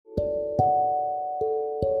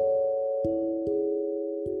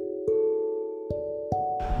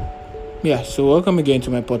Yeah, so welcome again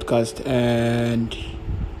to my podcast, and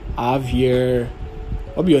I have here.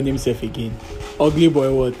 What be your name, self again? Ugly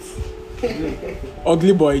boy, what?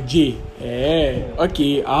 Ugly boy J. Yeah.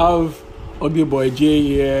 Okay, I have Ugly boy J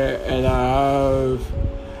here, and I have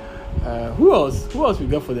who else? Who else we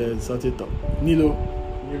got for the salted top? Nilo.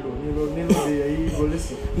 He go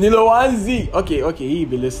listen. Nilo 1Z. Okay, he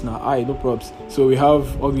be listener. Alright, no props. So we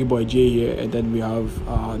have Ugly boy J here, and then we have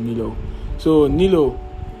Nilo. So Nilo.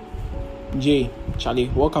 Jay, Charlie,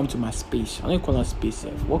 welcome to my space. I don't call it space,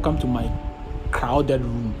 safe. Welcome to my crowded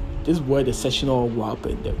room. This is where the session all will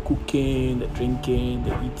happen. The cooking, the drinking,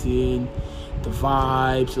 the eating, the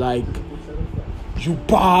vibes, like you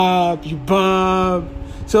bob.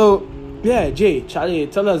 So yeah, Jay, Charlie,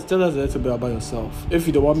 tell us a little bit about yourself. If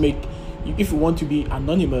you want to be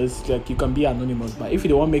anonymous, like you can be anonymous, but if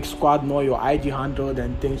you don't want to make squad know your IG handle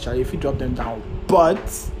and things, Charlie, if you drop them down. But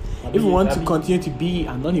if you want to continue to be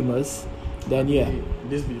anonymous, then yeah.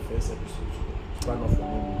 This be the first episode. Squad not for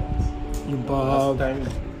me. You bob.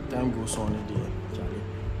 Time goes on in there, Charlie.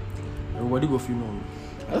 Everybody go feel know me.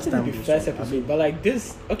 I don't think it'll be the first episode, but like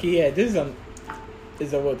this, okay, yeah, this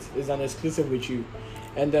is an exclusive with you,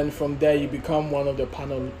 and then from there you become one of the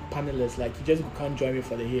panelists. Like you just can't join me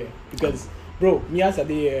for the year because, bro, me as a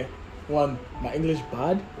day one, my English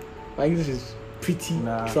bad, my English is pretty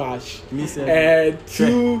trash. And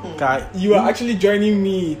two, you are actually joining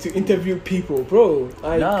me to interview people, bro.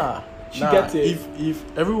 Like, get it. If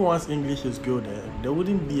everyone's English is good, there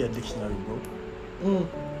wouldn't be a dictionary, bro.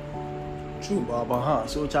 True, but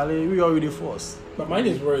so Charlie, we already forced. But mine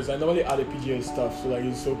is worse. I normally add a PGA stuff, so like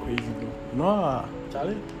it's so crazy, bro. Nah,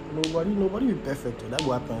 Charlie, nobody be perfect. That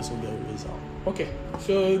will happen, so get erased out. Okay,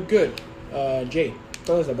 so good. Jay,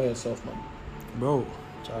 tell us about yourself, man. Bro,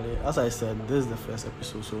 Charlie, as I said, this is the first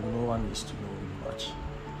episode, so no one needs to know me much.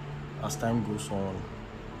 As time goes on,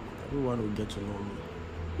 everyone will get to know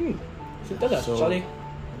me. So tell us, Charlie.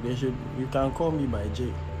 You can call me by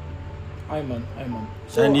Jay. Aye man.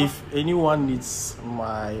 So, and if anyone needs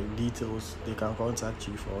my details, they can contact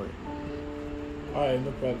you for it. Alright,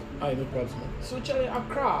 no problem, man. So Charlie,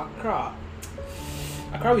 Accra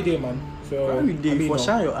we day, man. So Accra we day, for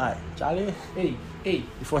shine your eye, Charlie. Hey.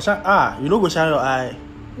 If for shine, you know go shine your eye.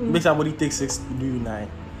 Make somebody take 6 to do you 9.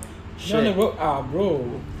 Bro.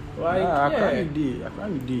 Like, Accra we day. I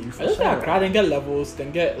just think Accra then get levels,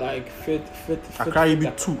 then get like fit. Accra you be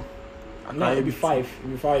 2. No, it be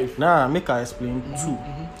 5. Nah, make I explain. 2.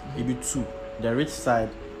 It be 2. The rich side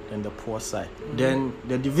and the poor side. Then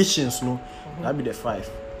the divisions, no, that be the 5.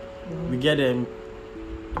 We get them.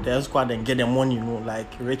 The squad then get the money,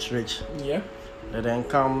 like rich. Yeah. Then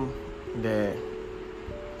come the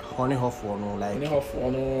honey half one, like.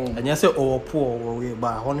 And you say poor,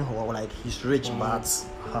 but honey like he's rich, but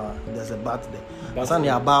there's a but there. But something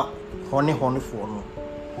about honey for no.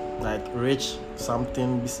 Like rich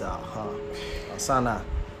something bisa sana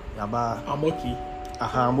yaba amoki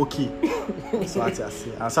amoki so what I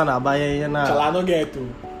say asana abaye na chala no get to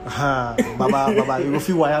baba you go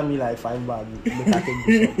fit wire me like 5 bag make I take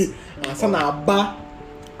the shots asana aba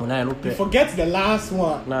you forget the last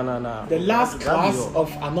one. No. The last class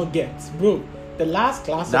of Anoget, bro. The last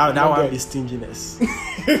class that of that one be stinginess.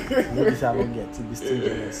 Maybe I don't get to be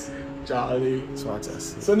stinginess. Charlie. So what I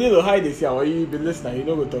say. So Nilo, hi this year. Or you be listening? You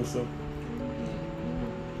know go talk so.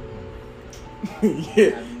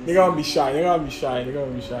 Yeah, they're gonna be shy.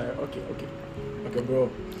 Okay, bro.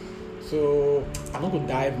 So I'm not gonna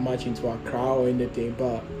dive much into a crowd or anything,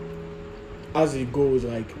 but as it goes,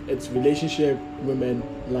 like it's relationship, women,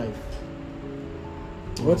 life.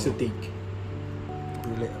 What's your take?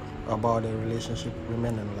 About the relationship,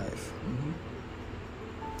 women and life.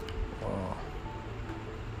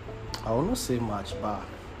 I will not say much, but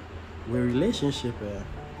with relationship,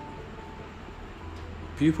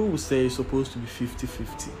 people will say it's supposed to be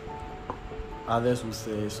 50-50. Others will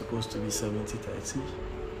say it's supposed to be 70-30.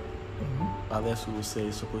 Others will say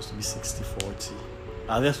it's supposed to be 60-40.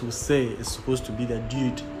 Others will say it's supposed to be the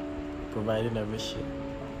dude providing everything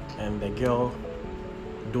and the girl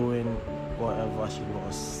doing whatever she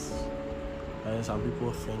wants. And some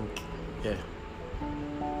people think,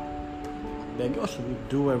 the girl should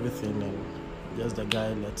do everything and just the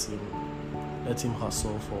guy let him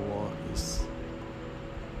hustle for what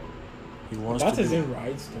he wants that to do. That isn't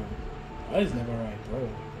right, though. That is never right, bro.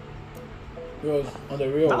 Because on the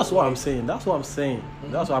real, that's what I'm saying. That's what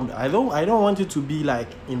I don't want it to be like,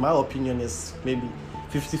 in my opinion, is maybe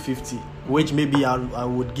 50-50, which maybe I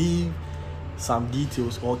would give some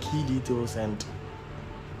details or key details, and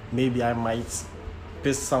maybe I might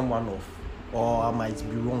piss someone off or I might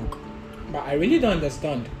be wrong. But I really don't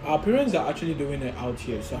understand. Our parents are actually doing it out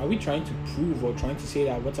here. So are we trying to prove or trying to say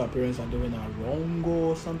that what our parents are doing are wrong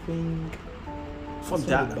or something? For What's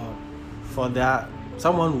that, it about? for that,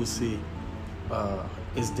 someone will say,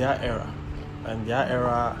 it's their era, and their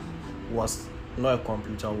era was not a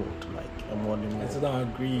computer world, like a modern I world. still don't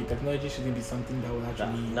agree. Technology shouldn't be something that will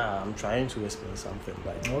actually. Nah, I'm trying to explain something.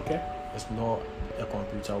 Like, Okay. it's not a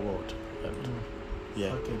computer world, and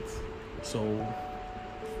yeah. Fuck it.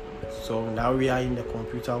 So now we are in the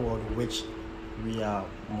computer world, which we are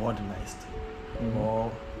modernized,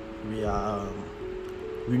 or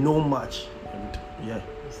we know much, and yeah.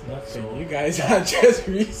 It's nothing. So- You guys are just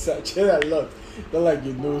researching a lot. Not like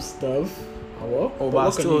you know stuff. Well, Oh, but what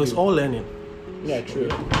can still, you it's do? all learning. Yeah, true.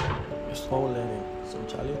 It's all learning. So,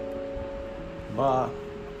 Charlie. But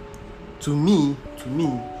to me,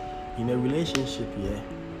 in a relationship, yeah,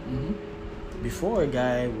 before a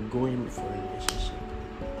guy would go in for a relationship,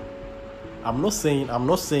 I'm not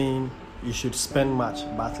saying you should spend much,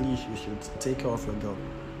 but at least you should take care of your girl.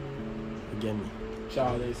 You get me?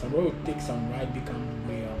 Charlie, some will take some ride, become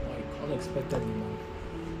way up, like unexpectedly, man.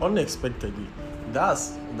 Unexpectedly.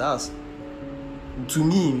 That's to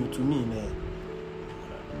me, man.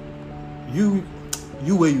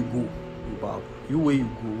 You where you go, you bow. You where you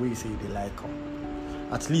go, where you say they like come.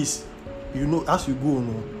 At least you know as you go,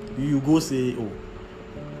 no, you go say oh.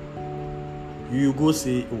 You go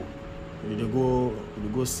say oh. You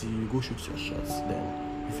go see, you go shoot your shots.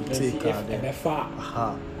 Then if you take her, then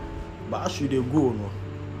aha. But as you they go,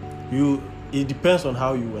 no, it depends on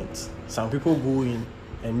how you went. Some people go in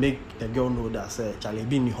and make the girl know that say Charlie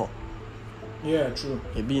be in hot. Yeah, true.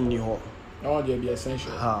 It be in hot. Oh, they'll be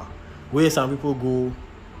essential. Where some people go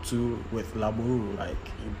to with Laburu, like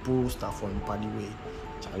you pull stuff on party way,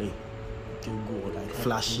 Charlie, they go like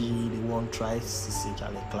flashy, they want try to see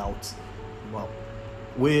Charlie clouds. Wow.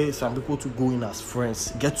 Where some people to go in as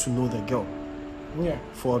friends, get to know the girl. Yeah.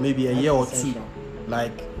 For maybe a That's year or essential. two.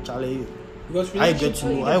 Like Charlie, Because I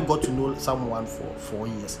got to know someone for 4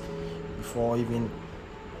 years before even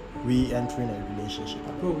we entering a relationship.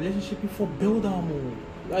 Bro, relationship before build on,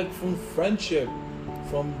 like from friendship,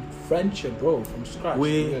 bro, from scratch.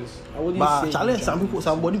 Because I wouldn't But say Charlie,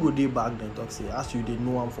 somebody go day back then talk say as you did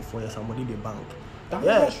know him for 4 years, somebody they bank.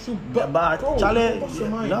 That's true, but bro, Charlie, bust your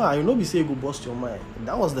mind. nah, you know be say you go bust your mind.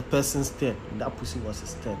 That was the person's turn. That pussy was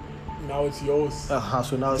his turn. Now it's yours. So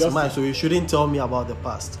now it's Just- mine. So you shouldn't tell me about the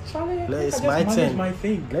past. Charlie, It's I just my manage turn. my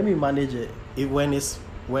thing. Let me manage it. When it's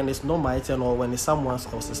not my turn or when it's someone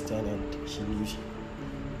else's turn and she leaves,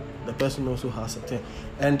 the person also has a turn.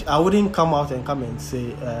 And I wouldn't come out and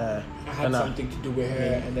say, I had something to do with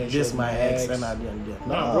her, and then she this was my ex and I didn't.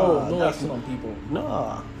 Nah, bro, no acting on people.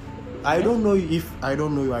 No. I don't know you. If I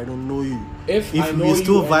don't know you, I don't know you. If I know we're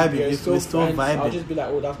still you vibing, and we're if still we're still friends, I'll vibing, just be like,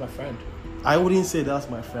 oh, that's my friend. I wouldn't say that's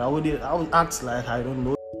my friend. I would act like I don't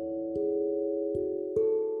know.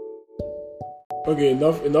 Okay,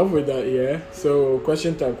 enough with that, yeah. So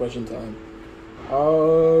question time.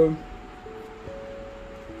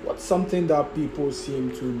 What's something that people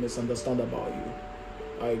seem to misunderstand about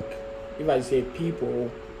you? Like, if I say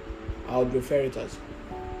people, I would refer it as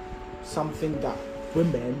something that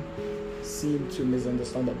women seem to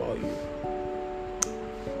misunderstand about you.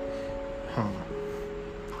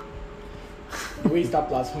 The way you start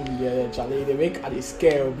platform, yeah, Charlie, they make at a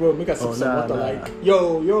scale, bro. Make us some water, like,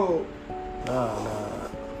 yo. Nah.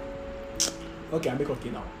 Okay, I make okay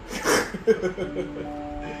now.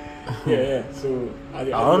 yeah. So I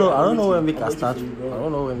don't know when we can I'm start. waiting for you, I bro.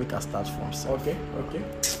 don't know when we can start from. Self. Okay.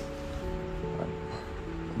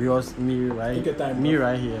 Because me Take your time, me bro.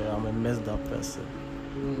 right here, I'm a messed up person.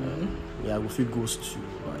 Mm-hmm. Yeah, if it goes to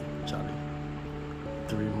like Charlie,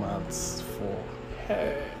 3 months, 4.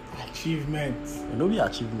 Hey, achievements. It no be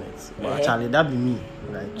achievements, but Yeah. Charlie, that be me.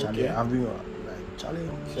 Like Charlie, Okay. I've been like Charlie.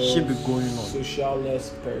 So, Shit be going on.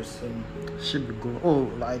 Socialless person. Shit be going. Oh,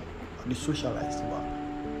 like the socialized, but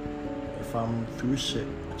if I'm through shit,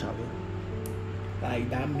 Charlie, Like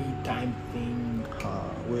that me time thing.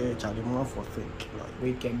 where Charlie more for think like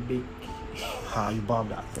We can bake. how you bob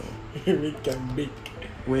that thing. We can bake.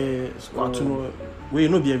 Where squat to know where you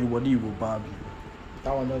know be everybody you go bob you.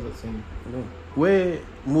 That one does the same. You know where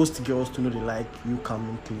most girls to know they like you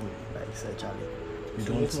coming clean, like say Charlie. You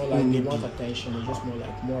So don't it's more like only they want be- attention. It's just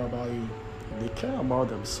more about you. they care about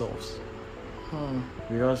themselves.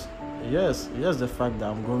 Because yes, the fact that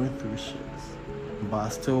I'm going through shit, but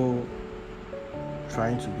still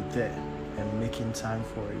trying to be there and making time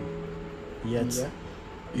for you. Yet Yeah.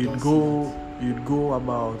 you'd go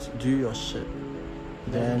about do your shit.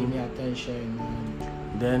 Then give me Then attention.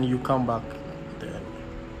 And then you come back, then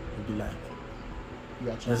you'd be like,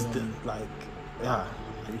 you are cheating on me. Like, yeah,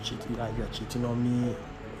 are you cheating? Like, you are cheating on me.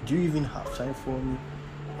 Do you even have time for me?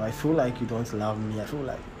 Or I feel like you don't love me. I feel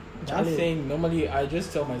like That thing, normally I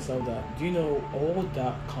just tell myself that, do you know, all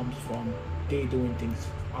that comes from they doing things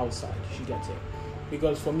outside. She gets it.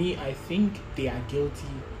 Because for me, I think they are guilty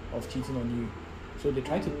of cheating on you. So they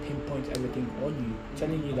try to pinpoint everything on you,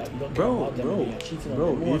 telling you that you don't care about them and they are cheating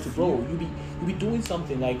on them. You be doing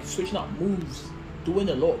something like switching up moves, doing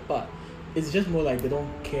a lot, but it's just more like they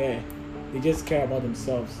don't care. They just care about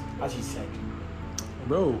themselves, as you said.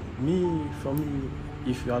 Bro, for me,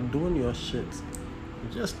 if you are doing your shit,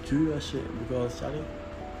 just do your shit, because Charlie,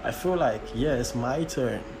 I feel like, yeah, it's my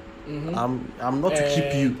turn. I'm not to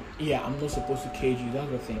keep you. Yeah, I'm not supposed to cage you. That's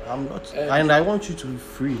the thing. I'm not, and I want you to be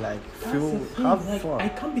free. Like, have fun. I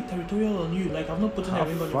can't be territorial on you. Like, I'm not putting a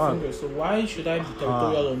ring on your finger. So why should I be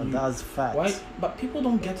territorial on you? That's fact. Why? But people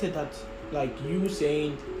don't get it that, like, you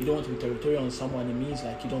saying you don't want to be territorial on someone, it means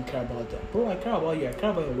like you don't care about them. Bro, I care about you. I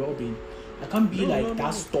care about your well-being. I can't be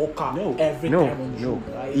that stalker every time on you.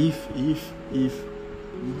 Right? If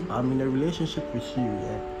I'm in a relationship with you,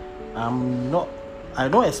 yeah, I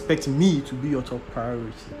don't expect me to be your top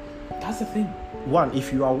priority. That's the thing. One,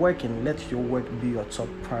 if you are working, let your work be your top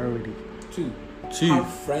priority. Two, have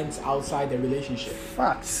friends outside the relationship.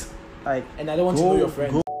 Facts. Like, and I don't want to know your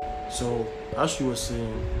friends. So, as you were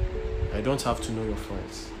saying, I don't have to know your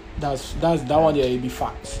friends. That's that one there. It be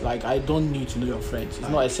facts. Like, I don't need to know your friends. It's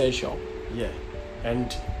not essential. Yeah,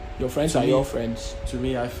 and your friends are your friends. To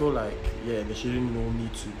me, I feel like, yeah, they shouldn't know me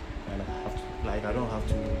too, and I have to. Like, I don't have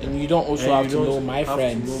to know them. And you don't also have to know my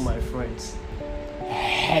friends. To know my friends.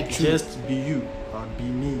 True. Just be you and be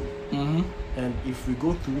me. And if we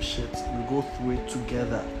go through shit, we go through it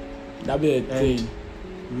together. That'd be a thing.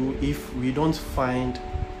 If we don't find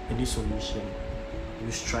any solution,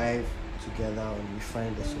 we strive together and we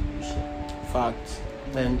find a solution. Fact.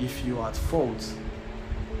 And if you're at fault,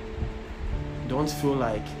 don't feel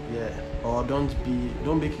like, or don't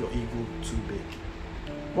make your ego too big.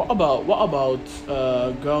 What about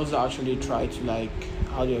girls that actually try to, like,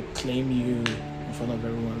 how do you claim you in front of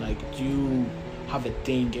everyone? Like, do you have a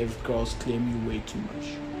thing if girls claim you way too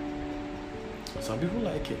much? Some people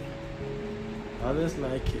like it. Others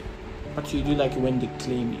like it. But you do like it when they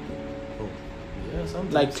claim you? Oh, yeah,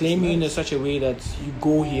 sometimes. Like, claim you in such a way that you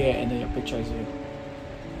go here and then your picture is here.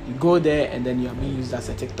 You go there and then you're being used as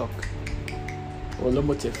a TikTok or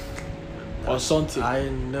lomotive or something. I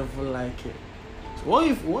never like it. What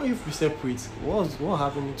if we separate? What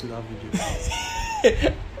happened to that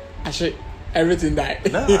video? Actually, everything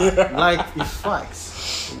died. Nah, like, it's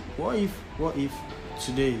facts. What if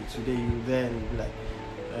today you then be like,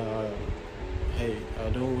 hey, I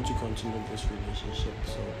don't want to continue this relationship.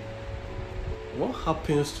 So what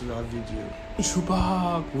happens to that video?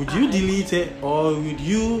 Shubha, would you delete it, or would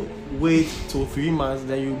you wait till 3 months?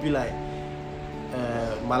 Then you'll be like,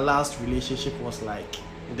 my last relationship was like,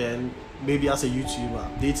 then maybe as a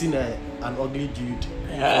YouTuber, dating an ugly dude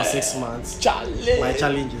for 6 months. Challenge. My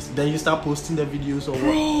challenges. Then you start posting the videos or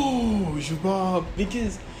what? Shubha,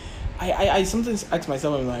 because I sometimes ask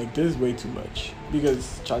myself, I'm like, this is way too much.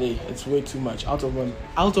 Because, Charlie, it's way too much. Out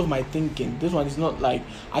of my thinking. This one is not like,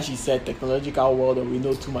 as she said, technological world, or we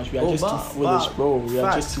know too much. We are just too foolish, bro. We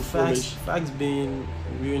are just too foolish. Facts being,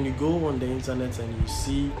 when you go on the internet and you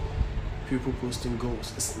see people posting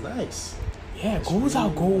goals, it's nice. Yeah, goals are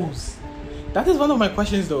goals. That is one of my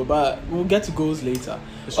questions, though, but we'll get to goals later.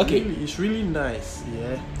 It's really nice,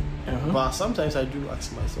 yeah. But sometimes I do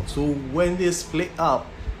ask myself, so when they split up,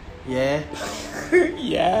 yeah,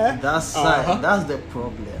 that's the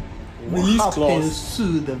problem. Release what happens clause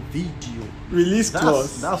to the video? Release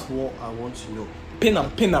clause. That's what I want to know. Pin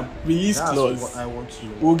up. Release clause. That's what I want to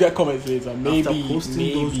know. We'll get comments later. Maybe after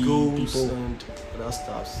posting those goals people, and that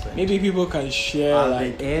stuff. Maybe people can share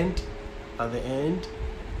at the end,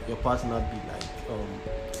 your partner be like,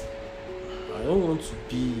 I don't want to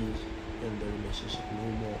be in the relationship no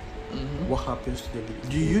more. What happens to the video?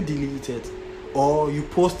 Do you delete it, or you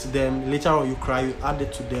post them later on? You cry, you add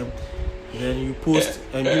it to them, then you post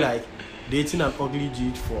and be like, dating an ugly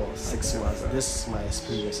dude for 6 months. This is my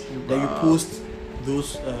experience. Then you post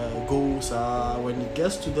those goals. When it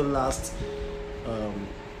gets to the last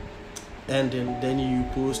ending, then you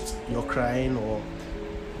post your crying or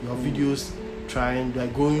your videos trying,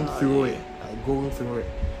 like going through it.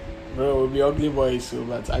 Bro, we'll be ugly boys, so,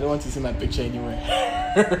 but I don't want to see my picture anywhere.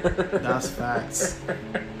 That's facts.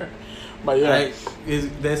 But yeah, like,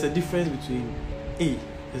 there's a difference between, hey,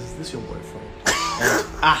 is this your boyfriend?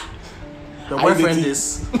 And your boyfriend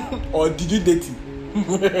is, or did you date him?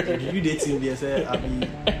 Did you date him? They say,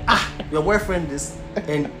 your boyfriend is,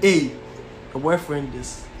 and hey, your boyfriend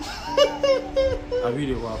this. I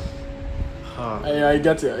really wow. I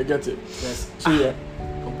get it. Yes. So yeah,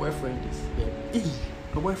 your boyfriend this. Yeah.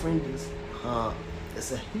 Your boyfriend this.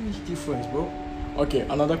 It's a huge difference, bro. okay.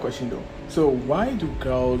 Another question though. So why do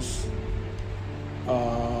girls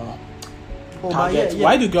target?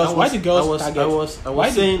 Why do girls target?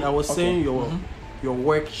 I was saying your Mhm. your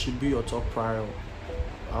work should be your top priority.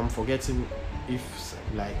 I'm forgetting if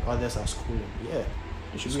like others are schooling. Yeah,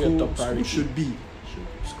 It should be your top priority. School should be.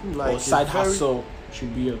 School like Or side is very- hustle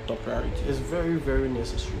should be your top priority. It's very, very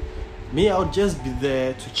necessary. Me, I'll just be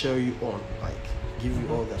there to cheer you on, like give you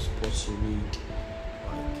all the support you need.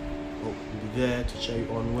 Like, be there to cheer you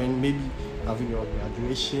on when maybe having your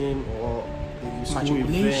graduation or maybe school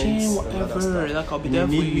Matriculation, events, and whatever. other stuff. Like I'll be You there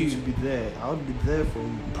for need me you, to be there. I'll be there for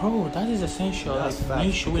you. bro. That is essential. That's Like fact,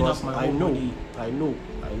 me showing because up my I whole know, body. I know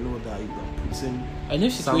that you are putting And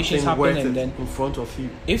if situations something happen worth and it then in front of you.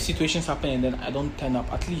 if situations happen and then I don't turn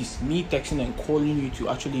up, at least me texting and calling you to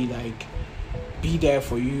actually like be there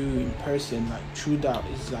for you in person, like through that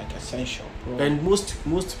is like essential, bro. And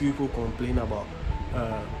most people complain about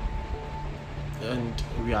and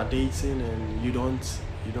we are dating and you don't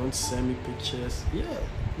send me pictures. Yeah,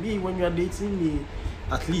 me when you are dating me,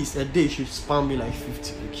 at least a day you should spam me like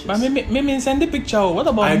 50 pictures. But me send the picture. What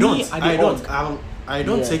about I me? don't I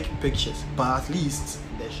don't Yeah. take pictures, but at least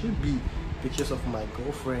there should be pictures of my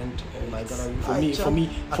girlfriend and my gallery.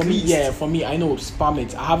 For me, I know, spam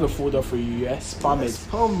it. I have a folder for you. Yeah, spam it.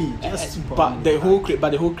 Spam me, just spam But me. the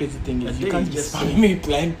whole crazy thing is And you then can't you be just spamming say- me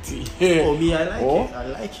plenty. Oh, me, I like Oh. it. I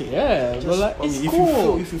like it. Yeah, Just but like spam it's me.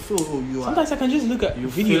 cool. If you feel you are Sometimes I can just look at you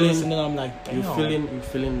videos feeling- and then I'm like, damn. you're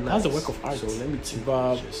feeling nice. That's a work of art. So let me take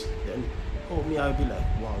But- pictures. Then me, I'll be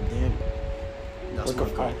like, wow, damn. That's work my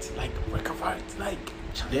of God. art, like work of art, like.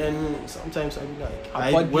 Then sometimes I'll be like,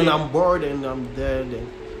 About when the- I'm bored and I'm there, then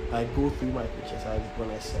I go through my pictures. When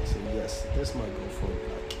I say yes, that's my girlfriend.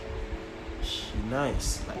 Like, she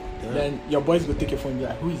nice. Like, damn. Then your boys will take your phone and be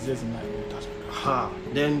like, who is this? And I'm like, oh, that's my girl.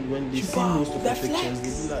 Then when they see Wow, most of the the pictures, flex.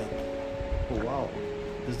 they'll be like, oh wow,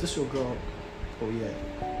 is this your girl? Oh yeah.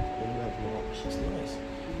 They'll be like, wow, she's nice.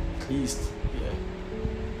 At least, yeah,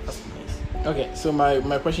 that's nice. Okay, so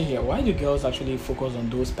my question here: why do girls actually focus on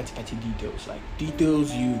those petty details, like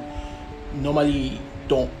details you normally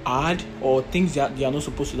don't add, or things that they are not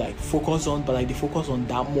supposed to like focus on, but like they focus on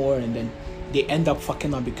that more, and then they end up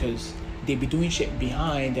fucking up because they be doing shit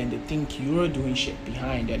behind, and they think you're doing shit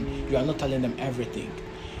behind, and you are not telling them everything.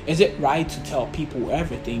 Is it right to tell people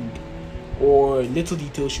everything, or little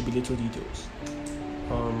details should be little details?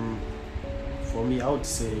 For me, I would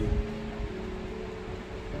say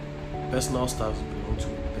personal stuff belong to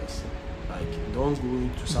a person. Like, don't go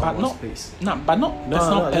into someone's space. But that's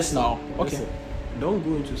not personal. Listen, Okay. listen. Don't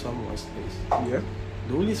go into someone's space. Yeah.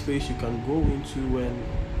 The only space you can go into when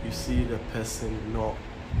you see the person not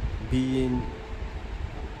being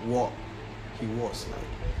what he was.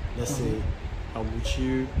 Like, let's say I'm with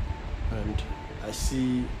you and I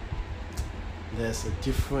see there's a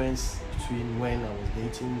difference between when I was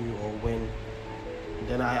dating you or when,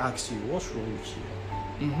 then I ask you, what's wrong with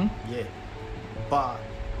you? Mm-hmm. Yeah. But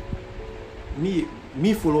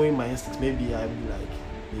me following my instincts, maybe I'd be like,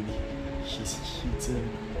 maybe she's cheating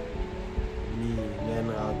me, then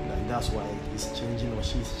I'll be like, that's why he's changing or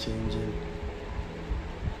she's changing.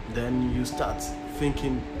 Then you start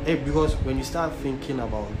thinking, because when you start thinking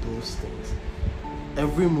about those things,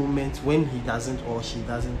 every moment when he doesn't or she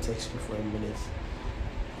doesn't text you for a minute,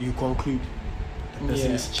 you conclude the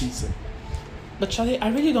person is cheating. But Charlie, I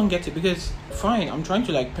really don't get it, because fine, I'm trying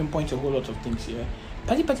to like pinpoint a whole lot of things here.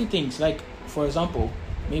 Petty things, like for example,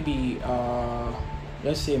 maybe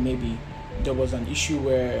let's say maybe there was an issue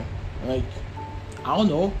where, like, I don't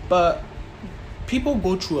know, but people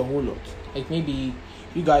go through a whole lot. Like maybe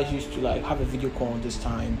you guys used to like have a video call this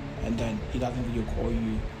time, and then he doesn't video call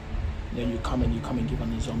you. Then you come and give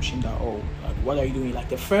an assumption that, oh, like, what are you doing? Like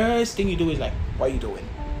the first thing you do is like, what are you doing?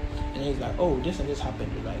 And he's like, oh, this and this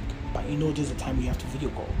happened. You're like, but you know this is the time we have to video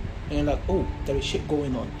call. And you're like, oh, there is shit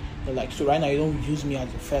going on. You're like, so right now you don't use me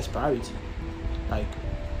as the first priority. Like,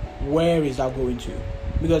 where is that going to?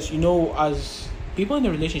 Because, you know, as people in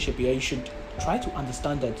a relationship here, you should try to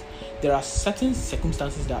understand that there are certain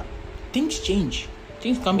circumstances that things change.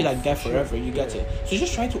 Things can't be like that forever. You get it. So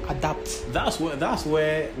just try to adapt. That's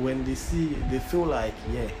where when they feel like,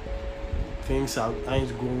 yeah, things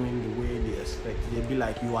ain't going the way they expect. They'll be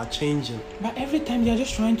like, you are changing. But every time they're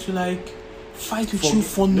just trying to like fight with you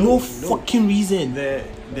for no fucking reason. The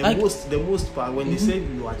Like- most part when they say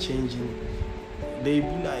you are changing, they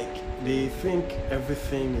be like, they think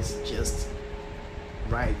everything is just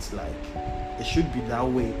right. Like, it should be that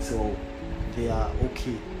way till they are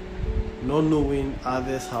okay, not knowing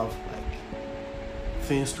others have like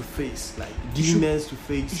things to face, like demons to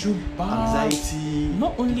face, anxiety.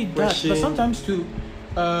 Not only depression. that, but sometimes too,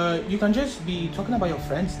 you can just be talking about your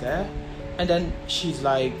friends there, and then she's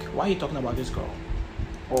like, "Why are you talking about this girl?"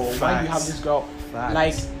 Or why do you have this girl? Facts.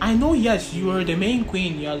 Like, I know, yes, you are the main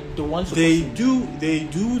queen. You're the one. They do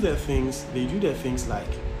their things. They do their things like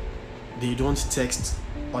they don't text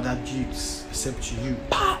other dudes except to you.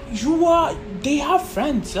 They have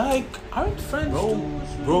friends. Like, aren't friends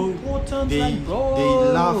bro, important?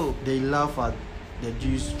 They laugh at the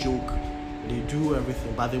dude's joke. They do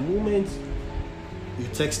everything. But the moment you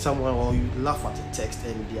text someone or you laugh at a text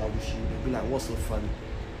and they are with you, they'll be like, "What's so funny?"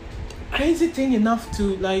 Crazy thing enough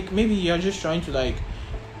to, like, maybe you're just trying to, like,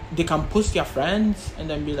 they can post their friends and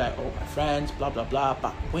then be like, "Oh, my friends, blah blah blah."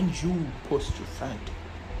 But when you post your friend,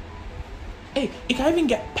 hey, it can even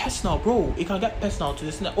get personal, bro. It can get personal to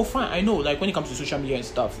this. Oh, fine, I know. Like, when it comes to social media and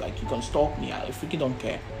stuff, like, you can stalk me. I freaking don't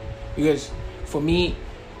care, because for me,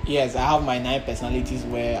 yes, I have my 9 personalities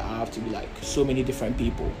where I have to be like so many different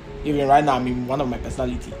people. Even right now, I'm in one of my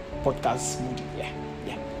personality podcast moody.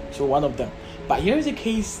 Yeah. So one of them. But here's a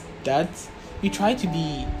case that you try to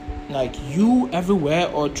be like you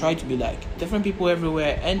everywhere, or try to be like different people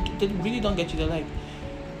everywhere, and they really don't get you. They're like,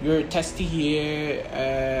 "You're testy here,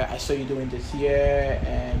 I saw you doing this here,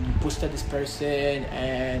 and you posted this person,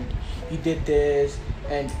 and you did this,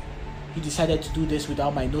 and you decided to do this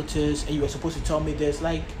without my notice, and you were supposed to tell me this."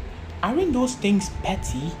 Like, aren't those things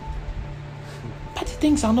petty? Petty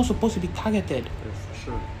things are not supposed to be targeted. Yeah, for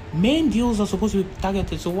sure. Main deals are supposed to be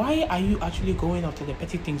targeted. So why are you actually going after the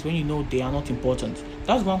petty things when you know they are not important?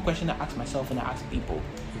 That's one question I ask myself and I ask people.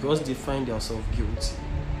 Because they find themselves guilty.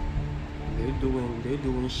 They're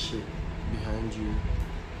doing shit behind you,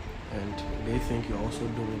 and they think you're also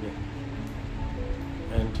doing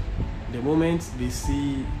it. And the moment they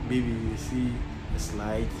see a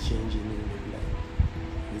slight change in you, they'll be like,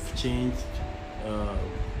 "You've changed, you're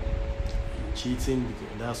cheating,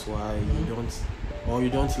 because that's why you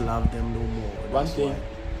don't love them no more."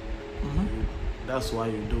 That's why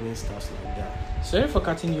you're doing stuff like that. Sorry for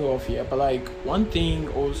cutting you off here, but like, one thing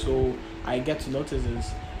also I get to notice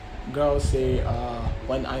is girls say,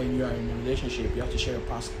 when you are in a relationship, you have to share your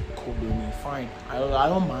passcode with me. Fine, I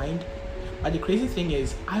don't mind. But the crazy thing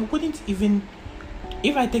is, I wouldn't even,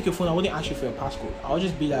 if I take your phone, I wouldn't ask you for your passcode. I'll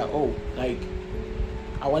just be like, "Oh, like,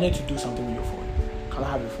 I wanted to do something with your phone. Can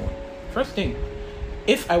I have your phone?" First thing,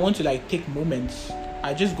 if I want to like take moments,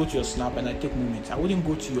 I just go to your snap and I take moments. I wouldn't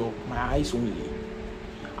go to my eyes only.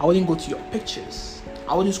 I wouldn't go to your pictures.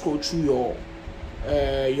 I wouldn't scroll through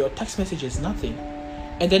your text messages, nothing.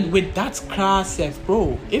 And then with that class self,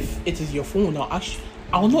 bro, if it is your phone,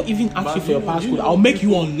 I'll not even ask you for your passcode. I'll make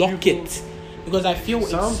you unlock it, because I feel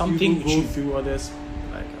it's something people go through others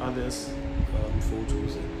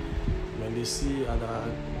photos, and when they see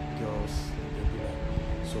other girls, they'll be like,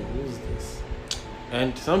 "So who's this?"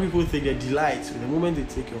 And some people take a delight the moment they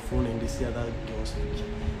take your phone and they see other girls,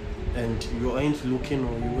 and you ain't looking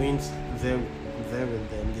or you ain't there with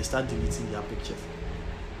them, they start deleting their pictures.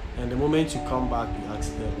 And the moment you come back, you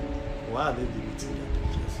ask them, "Why are they deleting their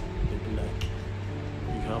pictures?" They'll be like,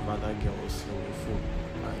 "You have other girls on your phone."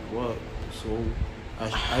 Like, what? So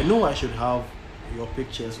I know I should have your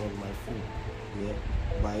pictures on my phone, yeah.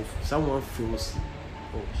 But if someone feels,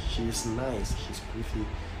 "Oh, she's nice, she's pretty,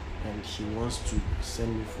 and she wants to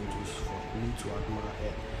send me photos for me to admire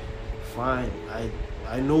her," fine.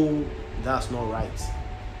 I know that's not right.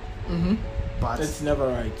 But it's never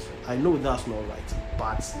right. I know that's not right,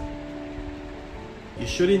 but that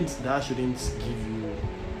shouldn't give you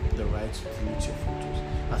the right to delete your photos.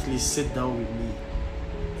 At least sit down with me,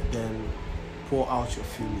 then pour out your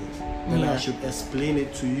feelings. Then I should explain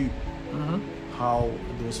it to you how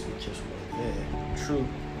those pictures were there. True.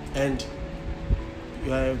 And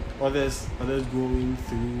you have others going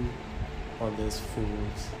through others'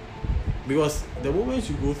 phones, because the moment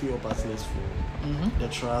you go through your partner's phone, the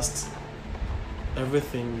trust,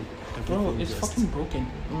 everything bro, it's fucking broken.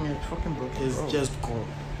 It's fucking broken. It's just gone.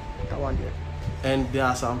 That one there. And there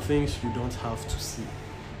are some things you don't have to see,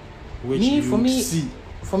 which see.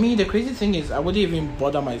 For me, the crazy thing is, I wouldn't even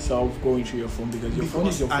bother myself going through your phone, because your phone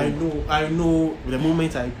is your phone. I know. The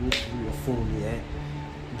moment I go through your phone,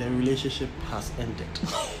 the relationship has ended.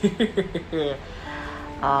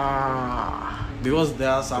 Because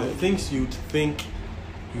there are some things you'd think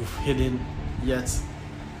you've hidden, yet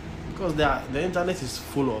because the internet is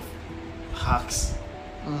full of hacks,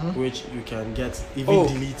 which you can get even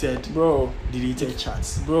deleted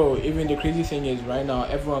chats. Bro, even the crazy thing is right now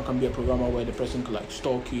everyone can be a programmer where the person could like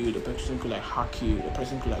stalk you, the person could like hack you, the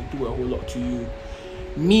person could like do a whole lot to you.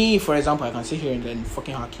 Me, for example, I can sit here and then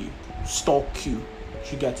fucking hack you, stalk you.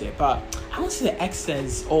 You get it, but I don't see the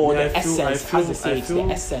essence or the essence. How to say the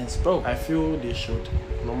essence, bro. I feel they should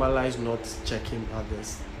normalize not checking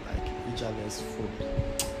others, like each other's phone,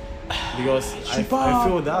 because I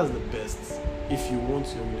feel that's the best if you want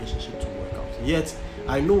your relationship to work out. Yet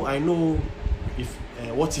I know if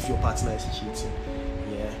what if your partner is cheating?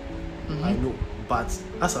 Yeah, I know, but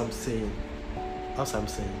as I'm saying,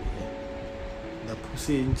 the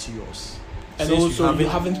pussy into yours. And so also you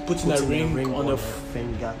haven't put in a ring on her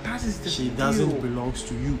finger. That is the she deal. Doesn't belongs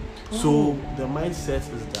to you. So the mindset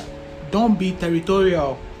is that don't be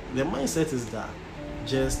territorial. The mindset is that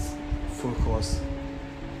just focus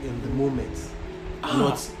in the moment.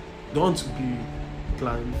 Don't be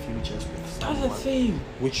planning futures with someone. That's the thing.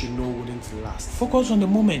 Which you know wouldn't last. Focus on the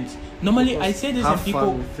moment. Normally focus, I say this and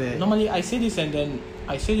people normally I say this and then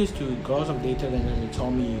I say this to girls I've dated and then they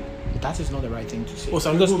tell me that is not the right thing to say.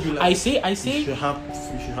 Some people be like, I say you should have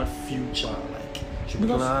future, like you should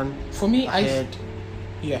plan for me ahead.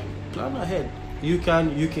 Plan ahead. You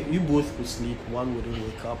both could sleep, one wouldn't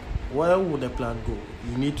wake up. Where would the plan go?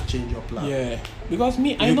 You need to change your plan. Yeah. Because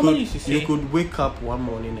I normally used to say you could wake up one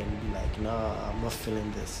morning and be like, nah, I'm not feeling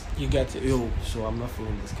this. You get it. So I'm not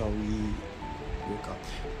feeling this. Can we wake up?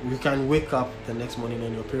 You can wake up the next morning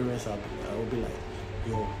and your parents will be like,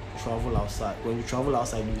 yo, travel outside. When you travel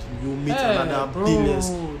outside, you meet another billions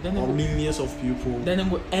or millions of people. Then it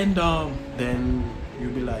will end Then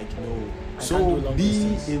you'll be like, no. So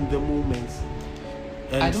be in the moment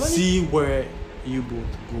and see where you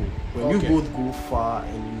both go. When you both go far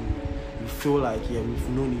and you feel like we've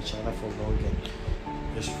known each other for long and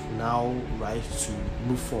it's now right to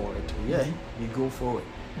move forward. You go forward.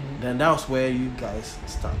 Then that's where you guys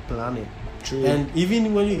start planning. True. And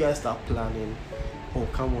even when you guys start planning, oh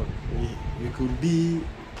come on, we could be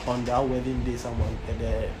on that wedding day, someone and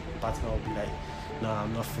the partner will be like, nah,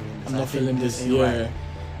 I'm not feeling this. I'm not feeling this. Right.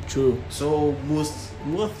 True. So most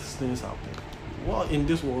things happen. Well, in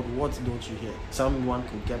this world, what don't you hear? Someone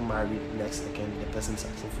could get married next second, the person's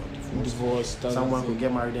asking for divorce. Someone could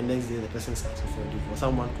get married the next day, the person's asking for divorce.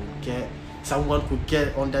 Someone could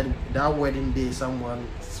get on that wedding day,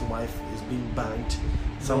 someone's wife is being banged,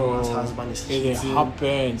 someone's husband is cheating. It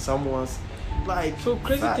happens. Someone's like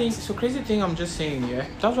crazy thing. I'm just saying,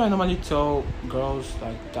 that's why I normally tell girls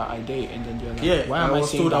like that I date, and then they're like, why am I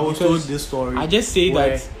saying that? I was told this story. I just say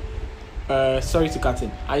that. Sorry to cut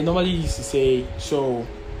in. I normally used to say, so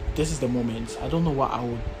this is the moment. I don't know what I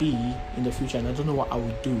would be in the future, and I don't know what I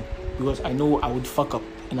would do because I know I would fuck up,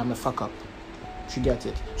 and I'm a fuck up. You get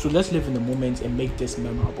it? So let's live in the moment and make this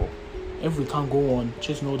memorable. If we can't go on,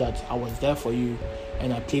 just know that I was there for you,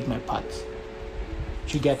 and I played my part.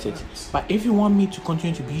 You get it? But if you want me to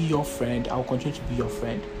continue to be your friend, I'll continue to be your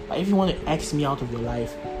friend. But if you want to X me out of your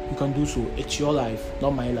life, you can do so. It's your life,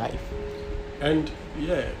 not my life. And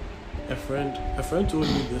a friend told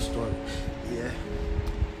me this story.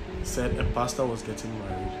 Said a pastor was getting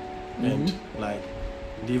married, and like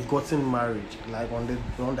they've gotten married. Like on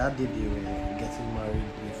that day they were getting married.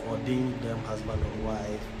 They've ordained them husband and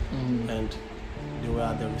wife, and they were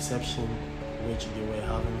at the reception, which they were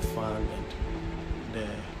having fun, and the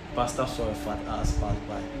pastor saw a fat ass pass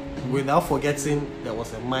by. Without forgetting, there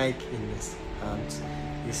was a mic in his hand.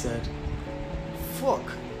 He said,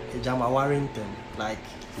 "Fuck, Ejama Warrington." Like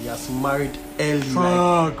he has married early.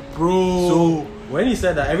 Fuck, like, bro. So when he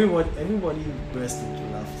said that, everybody burst into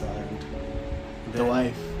laughter, and the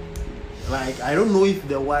wife. Like I don't know if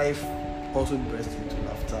the wife also burst into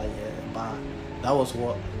laughter, but that was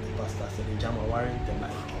what the pastor said. Ejama Warrington,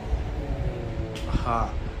 like,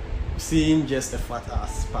 seeing just a fat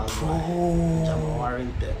ass pass by. Ejama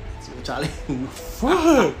Warrington. So Charlie.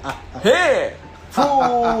 Fuck. Hey.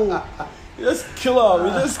 Bro. Just kill him.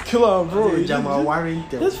 We just kill him, bro. Ejama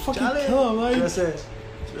Warrington. Just fucking kill him, like.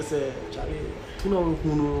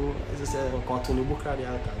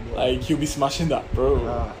 Like he'll be smashing that,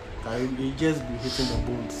 bro. He just be hitting the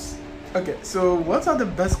bones. Okay, so what are the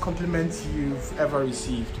best compliments you've ever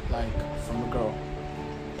received, like from a girl?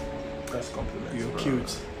 Best compliments. You're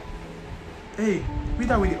cute. Hey, we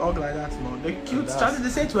that with the hug like that, man. They're cute. Started to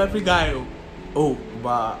say to every guy. Oh,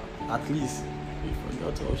 but at least if a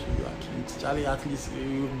girl tells you are cute, Charlie, at least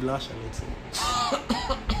you blush a little.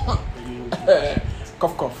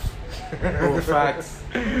 Cough. Oh, facts.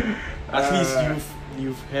 At least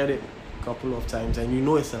you've heard it couple of times, and you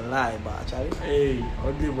know it's a lie, but actually. Hey,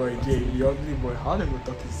 ugly boy Jay, you ugly boy. How they go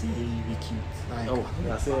talk to say hey, you be cute? Like, Oh,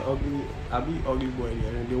 I say ugly. I be ugly boy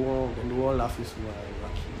there, and they won't laugh is why you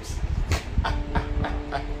are cute.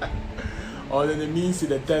 or then it means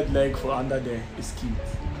the third leg for under there is cute.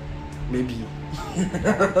 Maybe.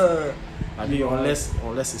 I mean, unless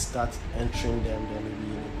it starts entering them, then maybe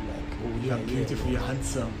they'll be like, oh, You're beautiful, you're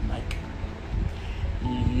handsome, like.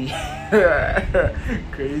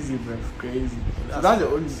 Crazy, bro, crazy. That's the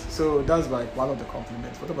only. So that's like one of the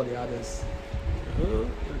compliments. What about the others?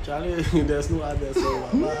 Charlie, there's no others.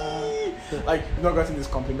 So, like, you not getting this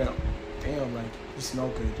compliment. Damn, like you smell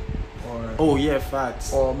good. Or oh yeah,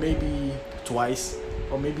 facts. or maybe Twice.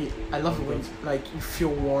 or maybe I love it when like you feel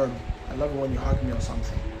warm. I love it when you hug me or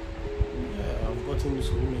something. Yeah, I've gotten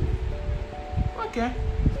so many. Okay,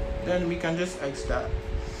 then we can just X that.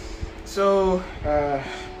 So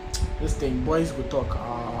this thing, boys will talk.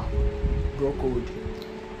 Bro code.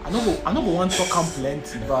 I know go want to talk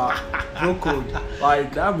plenty, but bro code.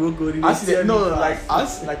 Like That bro code. as they, no, like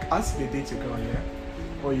as they date your girl, yeah,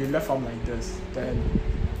 or you left them like this, then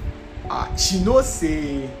she knows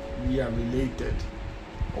say we are related,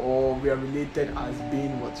 or we are related as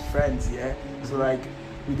being what friends, yeah. So like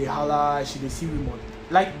we dey holla, she dey see we more.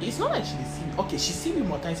 Like it's not like she dey see. Okay, she see me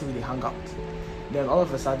more times when we dey hang out. Then all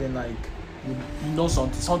of a sudden, like you know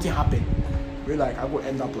something happened. We like I go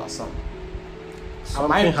end up like something.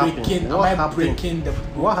 Am I breaking the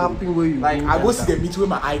What happened where you like I go see the meet where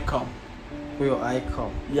my eye come. where your eye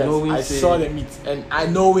come? Yes, Knowing I say, saw the meet and I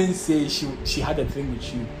know when say she had a thing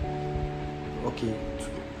with you. okay,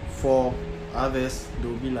 for others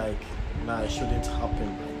they'll be like, nah, it shouldn't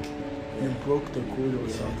happen. Like You broke the code or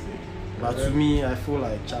Yeah. something. but to me I feel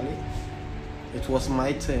like Charlie, it was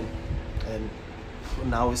my turn and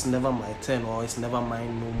now it's never my turn or it's never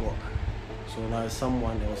mine no more. So now it's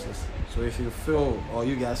someone else's. So if you feel or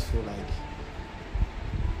you guys feel like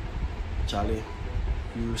Charlie,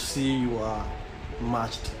 you see you are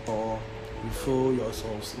matched or you feel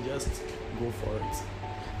yourselves, just go for it.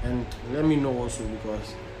 And let me know also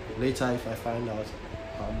because later if I find out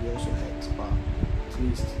I'll be also hurt. But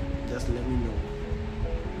please just let me know.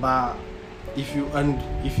 But if you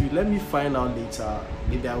let me find out later,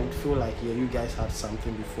 maybe I would feel like yeah, you guys had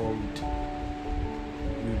something before we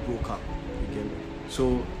broke up again.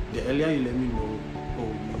 So the earlier you let me know,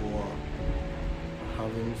 oh, you are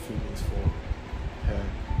having feelings for her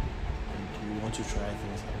and you want to try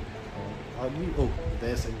things out. How do you? Oh,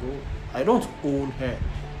 there's a goal. I don't own her,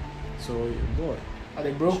 so boy. And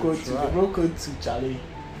they broke code too. They broke code too, Charlie.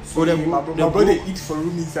 So See, they my broke- brother they broke- eat for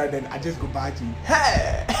room inside, then I just go back to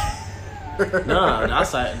hey. Nah, that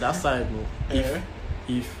side no. Yeah.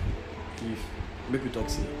 If make we talk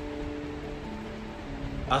say,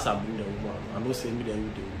 as I bring the woman, I know say me there you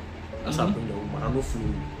do. As I bring the woman, I know flow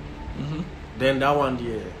you. Mm-hmm. Then that one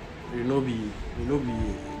there, you know be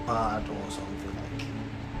bad or something like.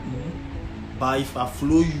 But if I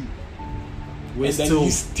flow you, we And then still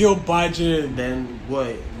you still budget. then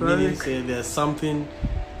boy, meaning say there's something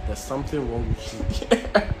wrong with you.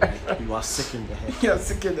 Like, you are sick in the head. You're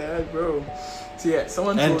sick in the head, bro. So yeah,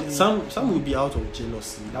 someone told And me some will be out of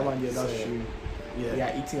jealousy. that one, yeah, that's So, true. Yeah.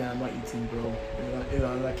 Yeah, eating and I'm not eating, bro. You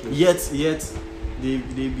know, like Yet they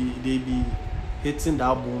be hitting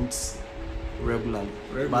that bones regularly.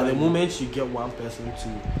 But the moment you get one person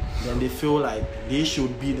to, then they feel like they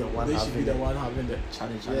should be the one. they should having be the it. one having the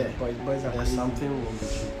challenge. Yeah. Boys are There's crazy. something wrong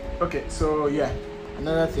with you. Okay, so yeah,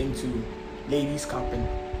 another thing too, ladies capping.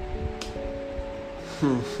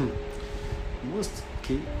 Most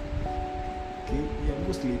okay, yeah,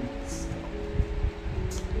 most ladies.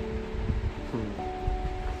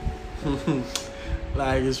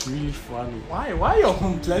 Like it's really funny. Why your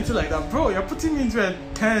home plenty like that, bro? You're putting me into a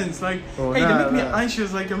tense. Like, Oh, hey, nah, they make me nah.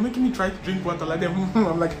 anxious. Like, you're making me try to drink water. Like,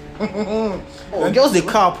 I'm like, Oh, just the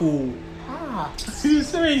couple. you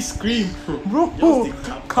see me scream, bro. Just the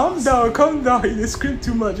cap. Calm down. You scream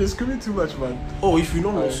too much. You're screaming too much, man. Oh, if you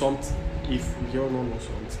don't know Alright. something, if you don't know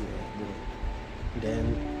something, bro,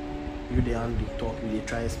 then you there and they talk, you they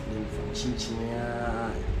try explain from chin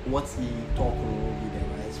what he talk will be the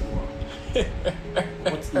right one.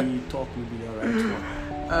 What he talk will be the right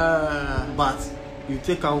one. But you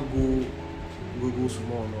take out go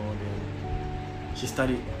small now, then she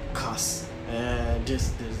started cuss.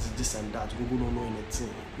 This and that. Google don't know anything.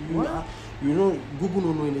 What? You know, Google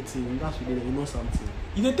don't know anything. You have to be there, you know something.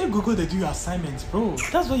 You didn't take Google to do your assignments, bro.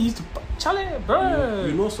 That's what you used to. Charlie, bro.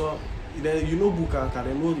 You know, so then you know book and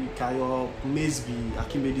can know can your mates be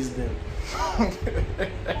Archimedes them.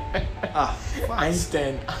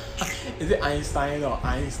 Einstein. Is it Einstein or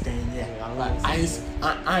Einstein? Yeah,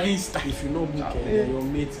 Einstein. If you know book, then your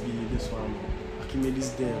mates be this one,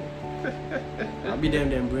 Archimedes them. I'll be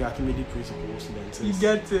them bring Archimedes principles then. You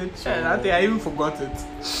get it? So, I think I even forgot it.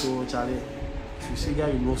 So Charlie, if you say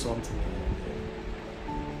that you know something,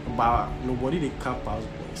 but nobody they cap as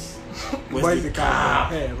boys. Boys the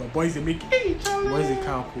cap. Yeah, but boys they make. Hey, Charlie. Boys the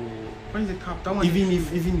cap. Boys the cap. That one.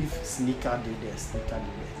 Even if sneaker did there,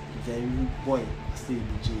 then boy still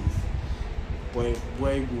be J's. Boy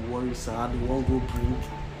go worry sir, they won't go bring.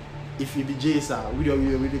 If you be J's,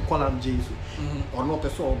 we call them J's, or not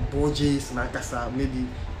person or boy J's, like maybe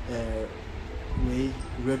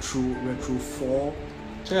retro 4.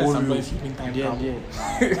 Check some boys sleeping time. Charlie.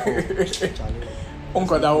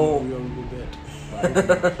 Uncle that we will go bed.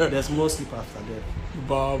 There's more sleep after that.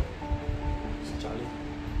 Bob. Charlie.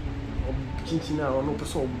 Chinchina or no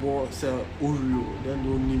person boy say Oreo, then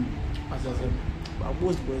don't need. As I said. But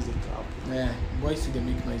most boys they cap. Yeah, boys to they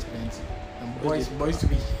make noise plenty. And boys to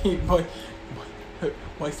be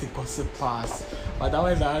boys they gossip pass. But that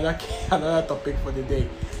was another topic for the day.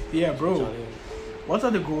 Yeah, bro. Charlie. What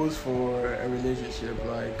are the goals for a relationship,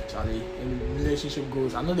 like Charlie? In relationship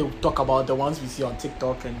goals, I know they talk about the ones we see on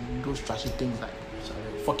TikTok and those trashy things like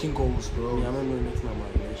Charlie. Fucking goals, bro. Yeah, I don't know anything about my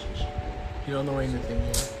relationship. You don't know anything,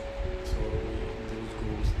 yeah. So those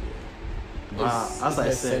goals there. As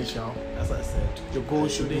I said, your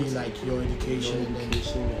goals should be like your education, and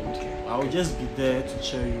I'll just be there to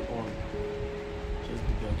cheer you on.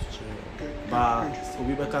 But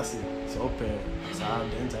we better say so open. So I have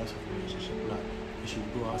the types of relationship like you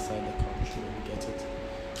should go outside the country and get it.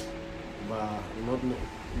 But not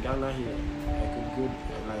Ghana here, I could go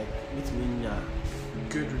like it mean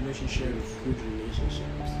good relationships.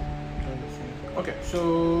 Kind of thing. Okay,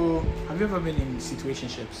 so have you ever been in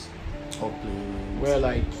situationships? Where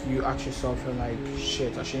like you ask yourself, you're like,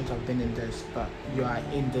 shit, I shouldn't have been in this, but you are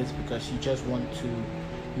in this because you just want to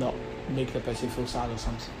not make the person feel sad or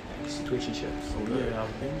something. Like situationships. Oh yeah,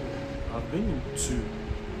 I've been in 2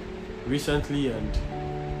 recently, and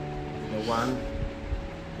the one.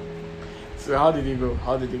 So how did it go? It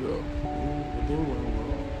didn't well.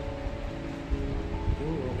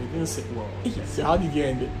 It didn't sit well. So how did you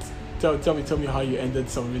end it? Tell me how you ended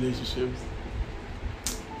some relationships.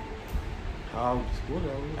 How?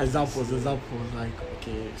 Examples, like.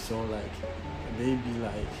 Okay, so like, they be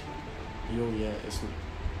like, yo, yeah,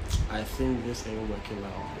 I think this ain't working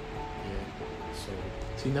out. Yeah, so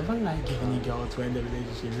you never like give any girl to end the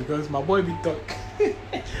relationship because my boy be talking.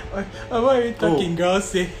 Girls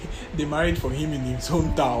say they married for him in his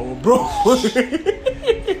hometown, bro.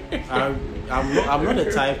 I'm not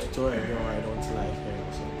the type to tell a girl I don't like her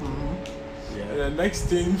or something. Yeah. The next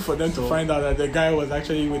thing for them to find out that the guy was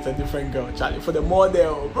actually with a different girl, Charlie, for the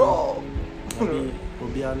model, bro.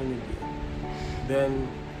 Then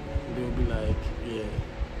they'll be like, yeah,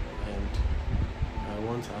 and I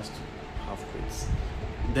want us to have kids.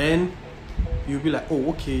 Then you'll be like, oh,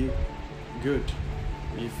 okay, good.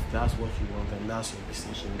 If that's what you want and that's your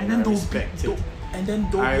decision, and then I respect it. And then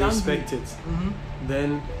don't I respect it.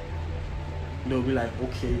 Then they'll be like,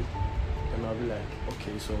 okay, and I'll be like,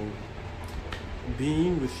 okay, so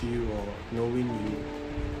being with you or knowing you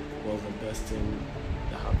was the best thing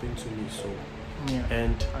that happened to me. So, yeah.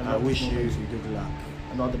 And I wish you good luck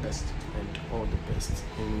and all the best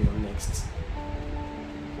in your next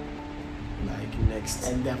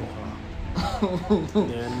endeavor.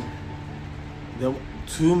 Then the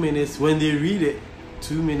 2 minutes when they read it,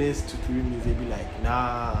 2 minutes to 3 minutes, they be like,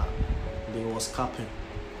 nah, they was capping.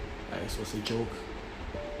 Like, it was a joke.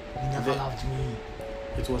 You never loved me.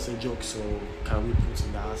 It was a joke, so can we put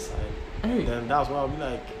it that side? Hey. Then that's why I'll be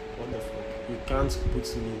like, what the fuck? You can't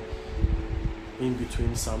put me in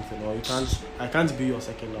between something, or I can't be your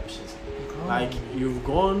second option. Like, you've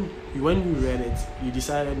gone, when you read it, you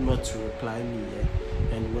decided not to reply me, yeah?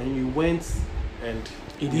 And when you went and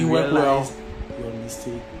it didn't work well, your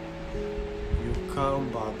mistake, you come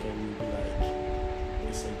back and you be like,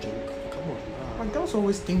 it's a joke. Come on, nah. But girls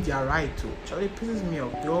always think they are right too. Charlie, it pisses me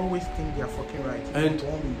off. They always think they are fucking right.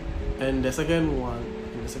 And the second one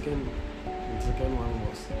was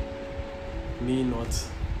me not.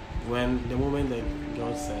 When the moment the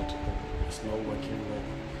girl said, oh, it's not working well,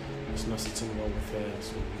 it's not sitting well with her,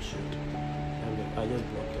 so we should. And I just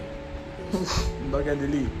blocked her. Not get the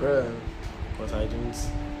lead, bro. Because I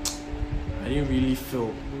didn't really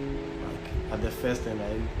feel like at the first, and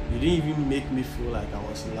you didn't even make me feel like I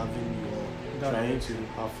was loving you or trying to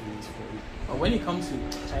have feelings for it. But when it comes to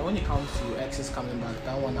exes coming back,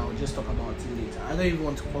 that one I'll just talk about it later. I don't even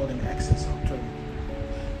want to call them exes. I'll tell you,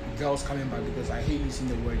 girls coming back, because I hate using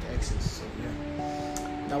the word exes. So yeah,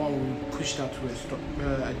 that one will push that to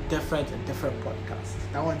a different podcast.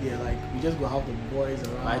 That one there, like we just go have the boys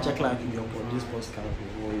around. I check like this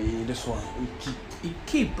podcast. This one it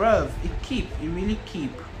keep, bruv. It really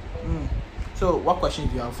keep. So what questions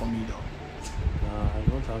do you have for me though? I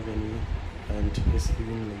don't have any, and it's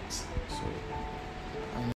even late.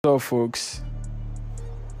 So folks,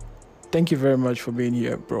 thank you very much for being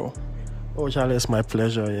here, bro. Oh Charlie, it's my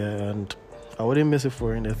pleasure, yeah, and I wouldn't miss it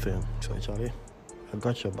for anything. So Charlie, I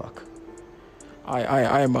got your back.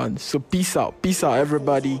 Aye, man. So peace out,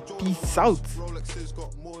 everybody. Peace out. Rolexes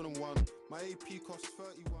got more than one. My AP costs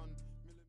 30.